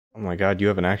Oh my god, you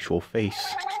have an actual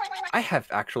face. I have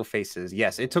actual faces.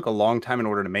 Yes, it took a long time in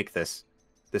order to make this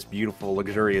beautiful,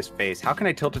 luxurious face. How can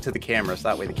I tilt it to the camera so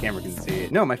that way the camera can see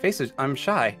it? No, my face is... I'm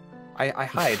shy. I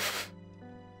hide.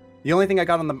 The only thing I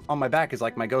got on my back is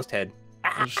like my ghost head.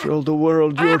 Show the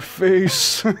world your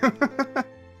face.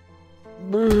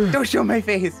 Don't show my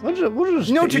face. What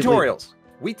is No tutorials.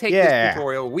 We take this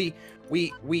tutorial. We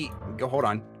go. Hold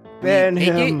on. Ban we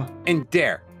take him. It and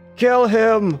dare. Kill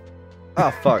him.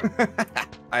 Oh fuck.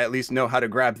 I at least know how to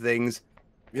grab things.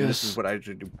 Yes. This is what I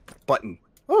should do. Button.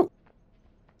 Oh.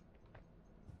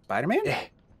 Spider-Man?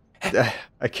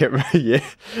 I can't remember. Yeah.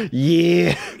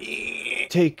 Yeah.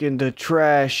 Taking the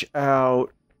trash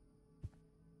out.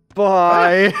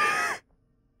 Bye.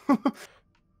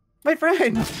 My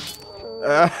friend.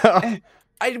 I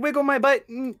wiggle my butt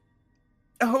in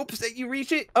hopes that you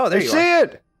reach it. Oh, there you are. See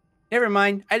it. Never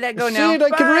mind. I let go See now. it. I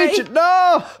can reach it.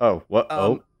 No. Oh, what?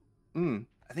 Oh.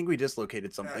 I think we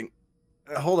dislocated something.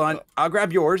 Hold on. I'll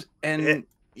grab yours and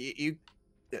you.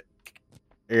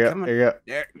 Yeah. Come on. There you go.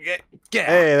 There,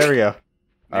 Hey, there we go.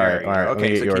 All right.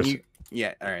 Okay, so yours. can you?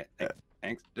 Yeah. All right.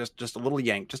 Thanks. Just a little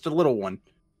yank. Just a little one.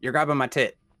 You're grabbing my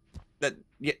tit. That.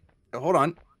 Yeah. Hold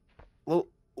on. A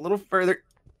little further.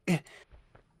 All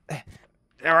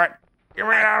right. Give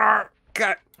me that arm.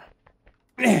 Got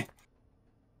it.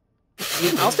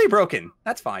 I'll stay broken.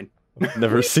 That's fine. I've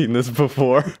never seen this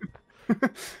before.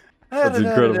 That's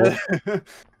incredible.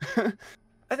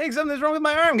 I think something's wrong with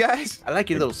my arm, guys. I like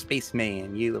your little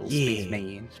spaceman. You little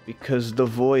spaceman. It's because the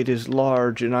void is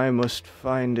large and I must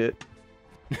find it.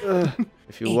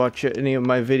 If you watch any of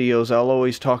my videos, I'll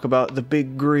always talk about the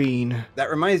big green. That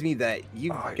reminds me that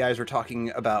you guys were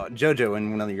talking about JoJo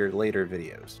in one of your later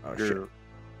videos. Oh, shit.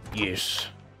 Yes.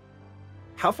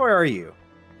 How far are you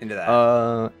into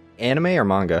that? Anime or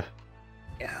manga?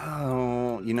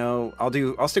 Oh, you know,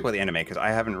 I'll stick with the anime because I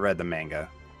haven't read the manga.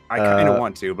 I kind of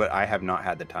want to, but I have not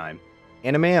had the time.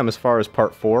 Anime, I'm as far as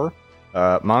part 4.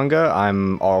 Manga,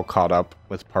 I'm all caught up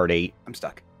with part 8. I'm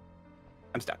stuck.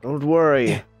 Don't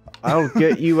worry. I'll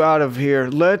get you out of here.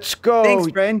 Let's go.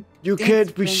 Thanks, friend. You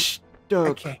can't be stuck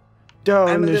Okay. down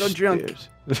I'm a the little drunk. stairs.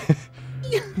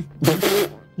 You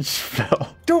just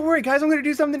fell. Don't worry, guys. I'm going to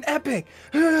do something epic.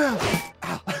 Ow.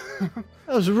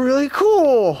 That was really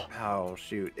cool. Oh,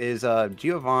 shoot. Is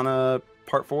Giovanna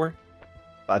part 4?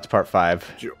 That's part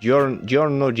 5.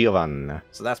 Giorno Giovanna.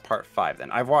 So that's part 5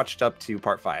 then. I've watched up to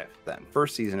part 5 then.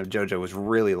 First season of JoJo was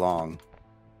really long.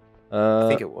 I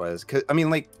think it was. I mean,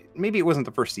 like, maybe it wasn't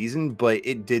the first season, but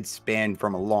it did span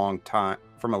from a long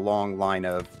line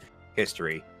of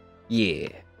history. Yeah.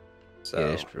 So Yeah,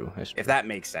 that's true. If that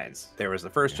makes sense. There was the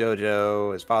first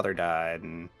JoJo, his father died,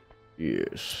 and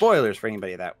yes. spoilers for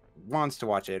anybody that wants to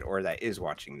watch it or that is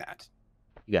watching that.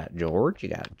 You got George, you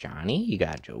got Johnny, you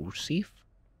got Joseph,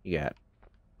 you got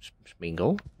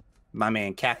Smeagol. My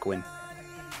man Caquin.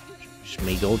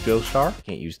 Smeagol Joestar.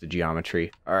 Can't use the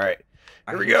geometry. All right.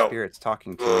 Here we go. Spirits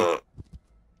talking to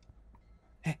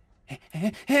me.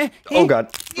 Oh god.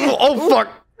 Oh fuck.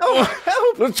 Oh,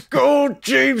 help! Let's go,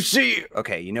 Jamesie.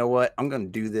 Okay, you know what? I'm gonna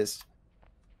do this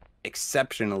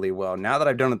exceptionally well. Now that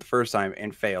I've done it the first time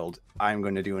and failed, I'm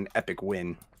gonna do an epic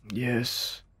win.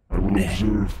 Yes.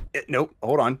 Nope.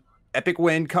 Hold on. Epic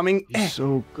win coming.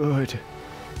 So good.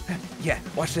 Yeah.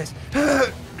 Watch this.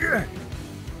 Yeah.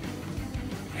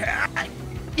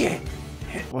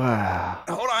 Wow.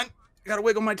 Hold on. Gotta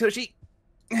wiggle my tushy.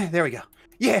 There we go.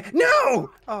 Yeah.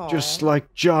 No. Oh. Just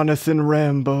like Jonathan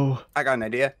Rambo. I got an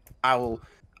idea. I'll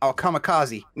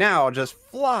kamikaze. Now I'll just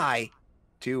fly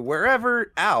to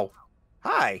wherever. Ow.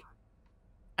 Hi.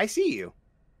 I see you.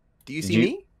 Do you see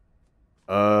me?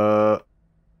 Oh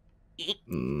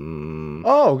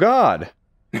god.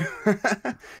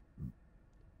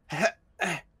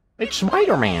 It's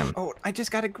Spider-Man. Oh, I just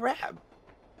gotta grab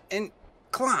and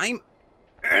climb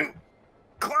and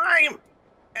climb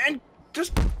and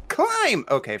just climb.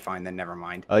 Okay, fine then. Never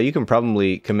mind. You can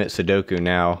probably commit Sudoku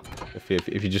now if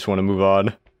you just want to move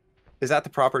on. Is that the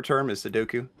proper term? Is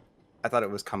Sudoku? I thought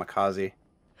it was kamikaze.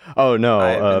 Oh no,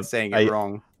 I've been saying it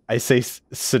wrong. I say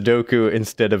Sudoku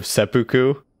instead of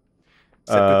seppuku.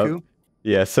 Seppuku?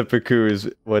 Yeah, seppuku is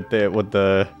what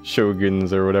the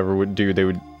shoguns or whatever would do. They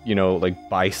would, you know, like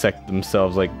bisect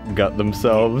themselves, like gut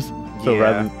themselves. So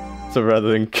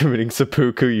rather than committing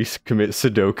seppuku, you commit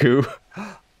Sudoku.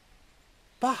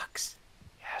 Box.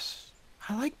 Yes.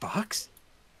 I like box.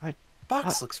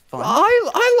 Box looks fun.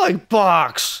 I like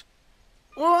box.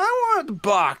 Well, I want the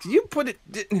box. You put it.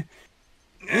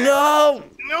 No.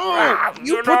 No.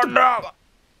 You put the.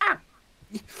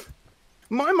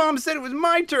 My mom said it was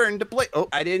my turn to play. Oh,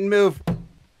 I didn't move.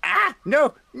 Ah,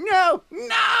 no, no,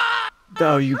 no.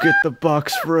 Now you get the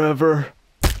box forever.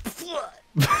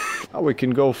 Now we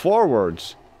can go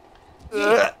forwards.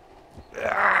 Yeah.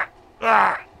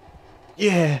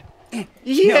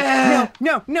 Yeah.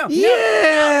 No.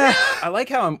 Yeah. I like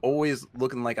how I'm always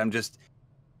looking like I'm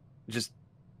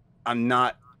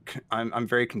I'm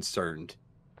very concerned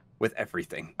with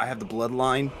everything. I have the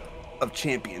bloodline of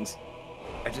champions.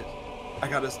 I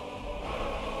gotta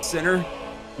center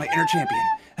my inner champion.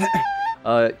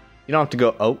 You don't have to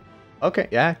go, oh, okay,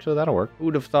 yeah, actually that'll work. Who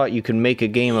would have thought you could make a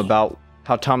game about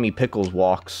how Tommy Pickles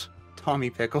walks? Tommy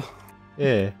Pickle.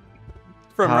 Yeah.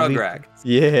 From Tommy... Rugrats.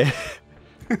 Yeah.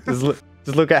 just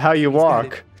look at how you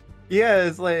walk. Yeah,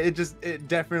 it's like, it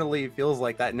definitely feels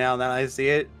like that now that I see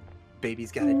it.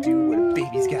 Baby's gotta do what a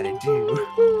baby's gotta do.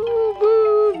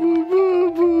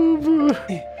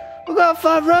 We got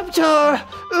 5 Raptor!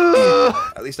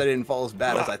 At least I didn't fall as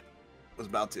bad as I was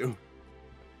about to.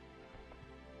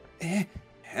 Alright,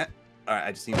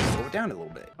 I just need to slow it down a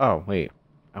little bit. Oh, wait.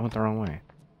 I went the wrong way.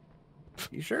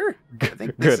 You sure? I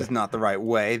think this is not the right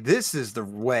way. This is the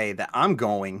way that I'm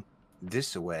going.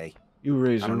 This way. You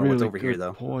raise a really good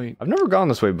point. I've never gone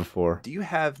this way before. Do you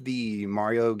have the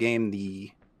Mario game,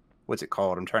 what's it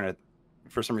called? I'm trying to,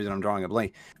 for some reason I'm drawing a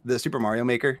blank. The Super Mario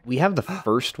Maker? We have the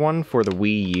first one for the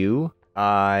Wii U.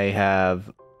 I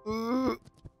have... oh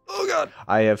god.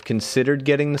 I have considered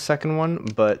getting the second one,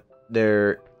 but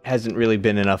there hasn't really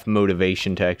been enough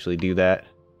motivation to actually do that.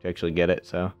 To actually get it,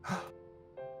 so...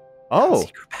 Oh!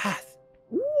 Secret path.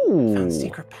 Ooh! Found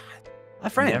secret path. A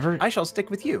friend, I shall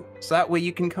stick with you, so that way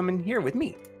you can come in here with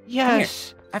me.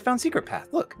 Yes! I found secret path,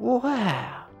 look.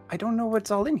 Wow! I don't know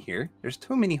what's all in here. There's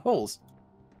too many holes.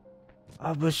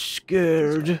 I was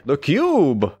scared. The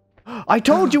cube! I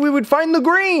told you we would find the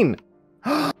green!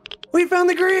 We found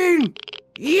the green!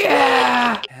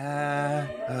 Yeah!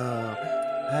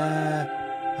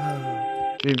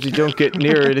 Jamesie, don't get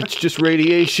near it, it's just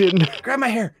radiation. Grab my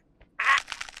hair.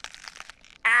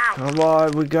 Come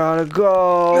on, we gotta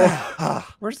go.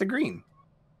 Where's the green?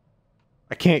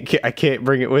 I can't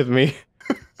bring it with me.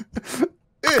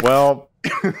 Well, I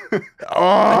think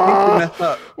we messed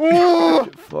up.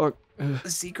 Fuck. The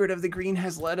secret of the green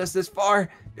has led us this far.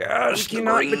 Yes, we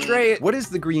cannot betray it. What does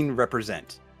the green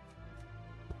represent?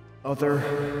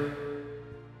 Other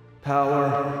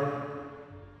power.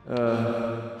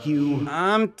 Hue.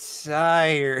 I'm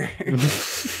tired.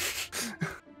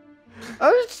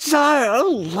 I'm tired. I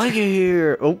don't like it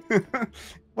here. Oh.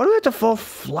 Why do we have to fall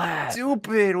flat?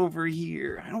 Stupid over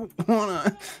here. I don't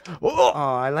wanna. Oh,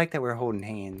 I like that we're holding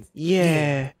hands.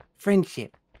 Yeah.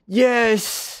 Friendship.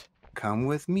 Yes. Come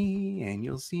with me and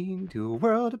you'll see into a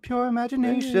world of pure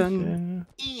imagination.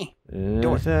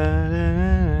 Door.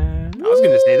 I was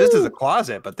gonna say this is a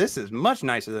closet, but this is much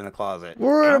nicer than a closet.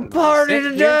 We're at a party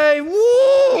today.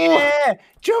 Woo! Yeah.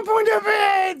 Jump on the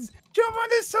beds. Jump on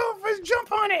the sofas.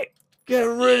 Jump on it. Get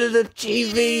rid of the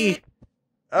TV.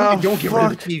 Oh, don't get rid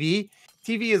of the TV.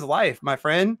 TV is life, my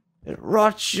friend. It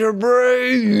rots your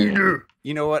brain.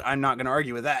 You know what? I'm not going to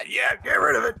argue with that. Yeah, get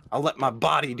rid of it. I'll let my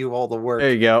body do all the work.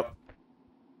 There you go.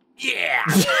 Yeah.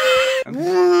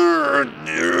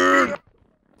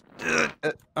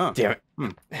 Oh. Damn it.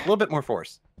 A little bit more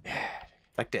force.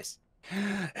 Like this.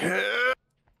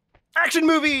 Action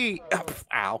movie. Oh,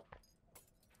 ow.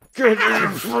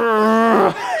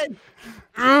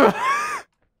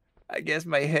 I guess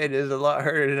my head is a lot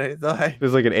harder than I thought.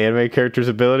 There's like an anime character's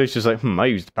ability. It's just like, I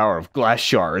use the power of glass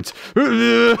shards.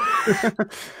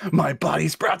 My body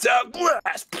sprouts out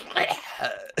glass.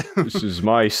 This is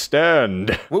my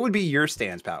stand. What would be your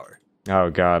stand's power? Oh,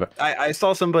 God. I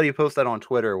saw somebody post that on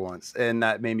Twitter once, and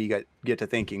that made me get to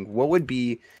thinking, what would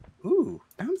be... Ooh,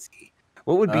 bouncy.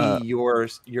 What would be your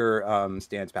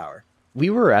stand's power? We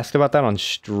were asked about that on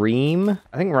stream.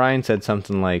 I think Ryan said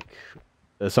something like...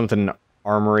 something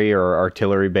armory or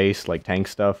artillery based, like tank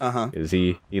stuff. Because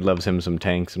he loves him some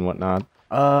tanks and whatnot.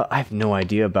 I have no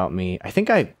idea about me. I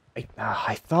think I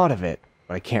thought of it,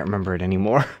 but I can't remember it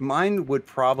anymore. Mine would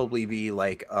probably be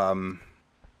like, I'm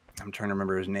trying to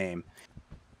remember his name.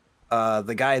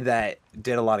 The guy that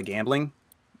did a lot of gambling.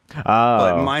 Oh.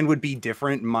 But mine would be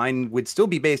different. Mine would still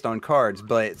be based on cards,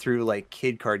 but through like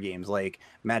kid card games like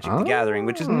Magic the Gathering,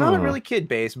 which is not really kid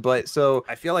based. But so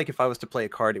I feel like if I was to play a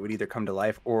card, it would either come to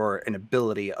life or an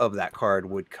ability of that card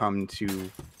would come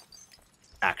to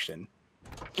action.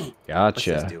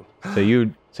 Gotcha. So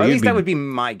you'd at least that would be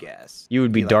my guess. You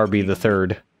would be Darby the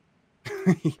Third.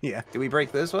 Yeah. Did we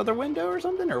break this other window or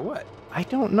something or what? I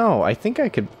don't know. I think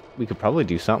we could probably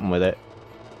do something with it.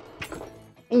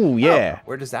 Ooh, yeah. Oh,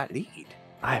 where does that lead?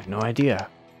 I have no idea.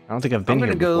 I don't think I've been here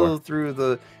before. I'm gonna go through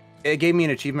the It gave me an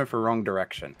achievement for wrong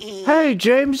direction. Hey,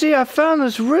 Jamesie, I found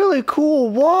this really cool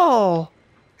wall.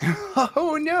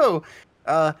 Oh no!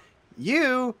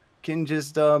 You can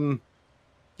just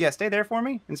yeah, stay there for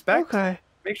me. Inspect. Okay.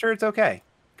 Make sure it's okay,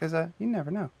 because you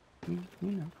never know. You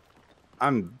know.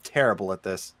 I'm terrible at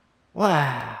this.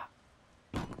 Wow.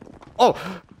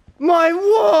 Oh, my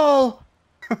wall!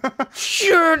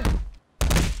 Shit!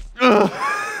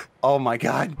 Oh my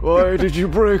god. Why did you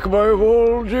break my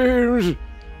wall, James?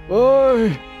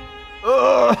 Why?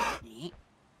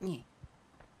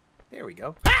 There we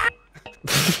go.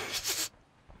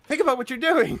 Think about what you're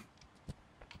doing.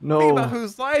 No. Think about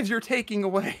whose lives you're taking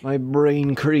away. My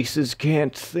brain creases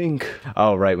can't think.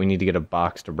 Oh, right, we need to get a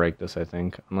box to break this, I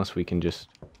think. Unless we can just...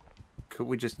 Could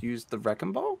we just use the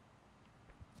wrecking ball?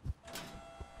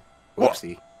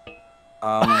 Whoopsie.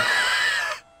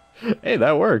 Hey,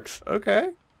 that works. Okay.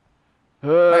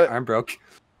 My arm broke.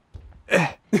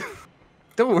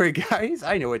 Don't worry, guys.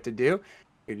 I know what to do.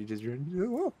 You just run.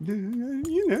 You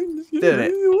know, did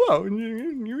it. Whoa,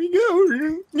 here we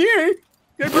go. Yeah,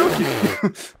 I broke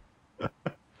it.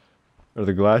 Are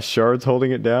the glass shards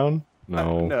holding it down?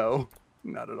 No. No,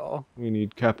 not at all. We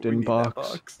need Captain We need Box. that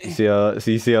box.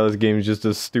 You see how this game is just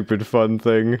a stupid fun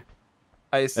thing?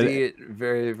 I see it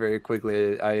very, very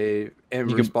quickly. I am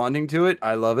responding to it.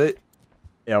 I love it.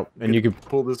 Yep, and you can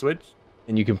pull the switch.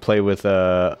 And you can play with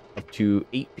up to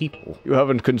 8 people. You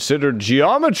haven't considered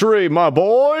geometry, my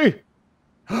boy!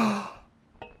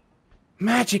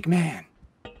 Magic Man!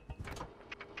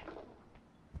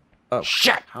 Oh,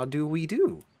 shit! How do we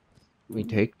do? We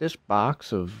take this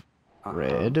box of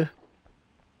red.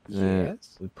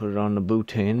 Yes. We put it on the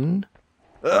button.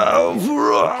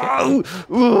 Okay.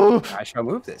 I shall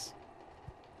move this.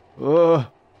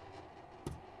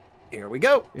 Here we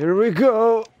go. Here we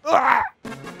go.